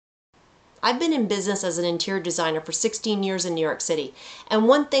I've been in business as an interior designer for 16 years in New York City, and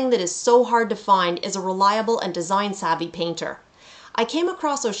one thing that is so hard to find is a reliable and design-savvy painter. I came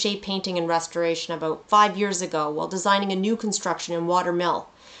across O'Shea Painting and Restoration about 5 years ago while designing a new construction in Water Mill.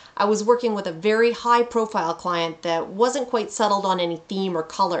 I was working with a very high-profile client that wasn't quite settled on any theme or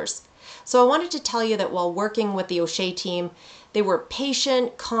colors. So I wanted to tell you that while working with the O'Shea team, they were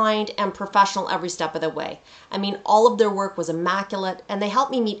patient, kind, and professional every step of the way. I mean, all of their work was immaculate, and they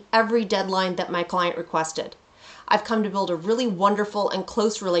helped me meet every deadline that my client requested. I've come to build a really wonderful and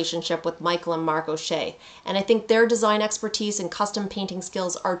close relationship with Michael and Mark O'Shea, and I think their design expertise and custom painting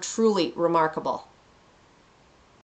skills are truly remarkable.